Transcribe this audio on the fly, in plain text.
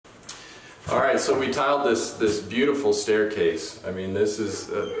Alright, so we tiled this beautiful staircase. I mean, this is,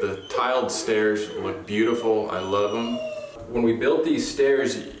 the tiled stairs look beautiful. I love them. When we built these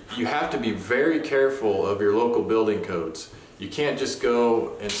stairs, you have to be very careful of your local building codes. You can't just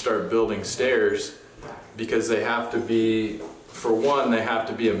go and start building stairs because they have to be, for one, they have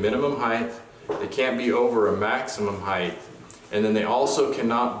to be a minimum height. They can't be over a maximum height. And then they also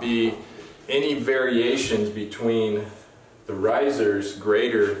cannot be any variations between the risers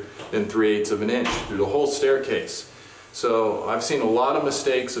greater than 3/8 of an inch through the whole staircase. So I've seen a lot of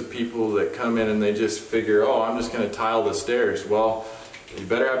mistakes of people that come in and they just figure, oh, I'm just going to tile the stairs. Well, you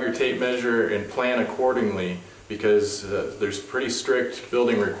better have your tape measure and plan accordingly, because there's pretty strict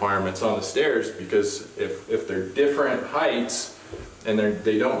building requirements on the stairs, because if they're different heights and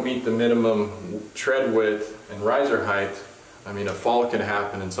they don't meet the minimum tread width and riser height, I mean, a fall can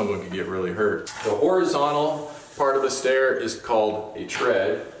happen and someone could get really hurt. The horizontal part of the stair is called a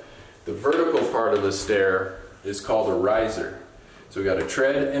tread. The vertical part of the stair is called a riser. So we got a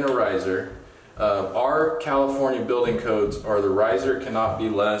tread and a riser. Our California building codes are the riser cannot be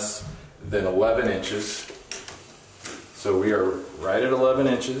less than 11 inches. So we are right at 11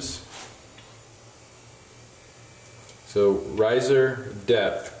 inches. So riser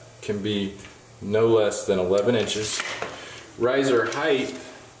depth can be no less than 11 inches. Riser height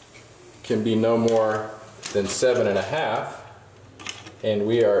can be no more than 7.5, and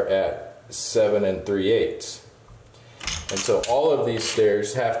we are at 7 3/8. And so all of these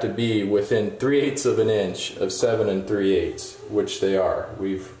stairs have to be within 3/8 of an inch of 7 3/8, which they are.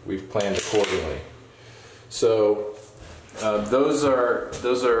 We've planned accordingly. So those are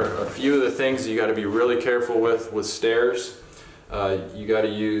a few of the things you got to be really careful with stairs. You got to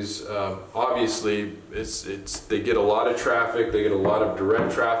use, obviously they get a lot of traffic, they get a lot of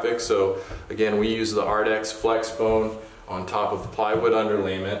direct traffic, so again we use the Ardex Flexbone on top of plywood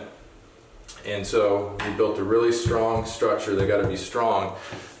underlayment, and so we built a really strong structure. They got to be strong.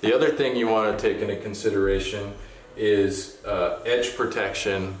 The other thing you want to take into consideration is edge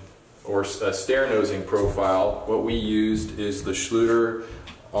protection or a stair nosing profile. What we used is the Schluter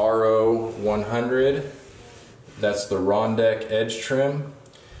RO 100. That's the Rondeck edge trim,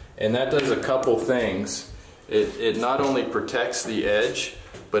 and that does a couple things. It not only protects the edge,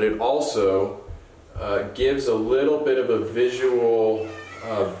 but it also gives a little bit of a visual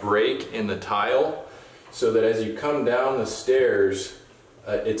break in the tile, so that as you come down the stairs,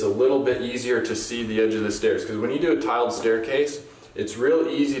 it's a little bit easier to see the edge of the stairs. Because when you do a tiled staircase, it's real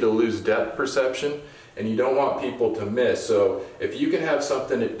easy to lose depth perception, and you don't want people to miss. So if you can have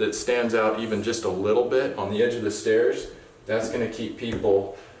something that stands out even just a little bit on the edge of the stairs, that's going to keep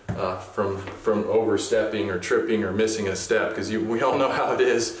people from overstepping or tripping or missing a step, because we all know how it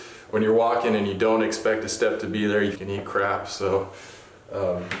is when you're walking and you don't expect a step to be there. You can eat crap. So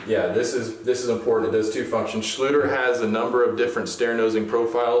yeah, this is important. It does two functions. Schluter has a number of different stair nosing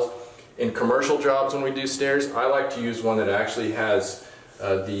profiles. In commercial jobs, when we do stairs, I like to use one that actually has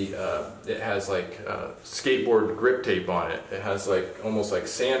it has like skateboard grip tape on it. It has like almost like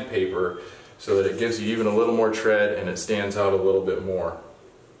sandpaper, so that it gives you even a little more tread and it stands out a little bit more.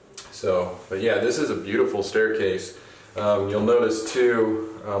 So, but yeah, this is a beautiful staircase. You'll notice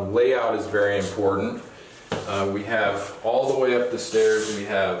too, layout is very important. We have all the way up the stairs, we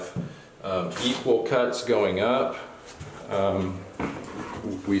have equal cuts going up.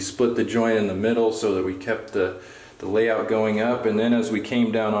 We split the joint in the middle so that we kept the layout going up, and then as we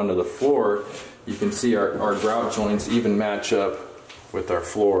came down onto the floor, you can see our grout joints even match up with our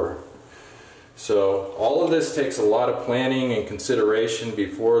floor. So all of this takes a lot of planning and consideration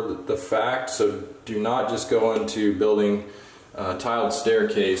before the fact, so do not just go into building a tiled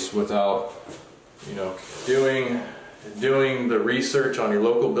staircase without, you know, doing the research on your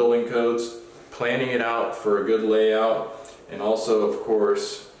local building codes, planning it out for a good layout, and also, of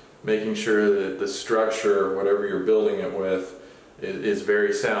course, making sure that the structure, whatever you're building it with, is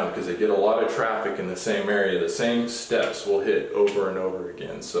very sound, because they get a lot of traffic in the same area. The same steps will hit over and over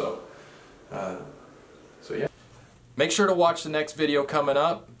again. So yeah. Make sure to watch the next video coming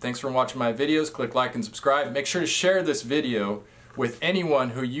up. Thanks for watching my videos. Click like and subscribe. Make sure to share this video with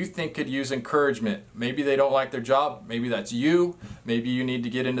anyone who you think could use encouragement. Maybe they don't like their job. Maybe that's you. Maybe you need to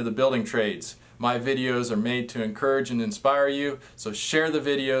get into the building trades. My videos are made to encourage and inspire you, so share the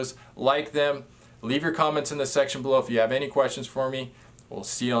videos, like them, leave your comments in the section below if you have any questions for me. We'll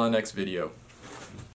see you on the next video.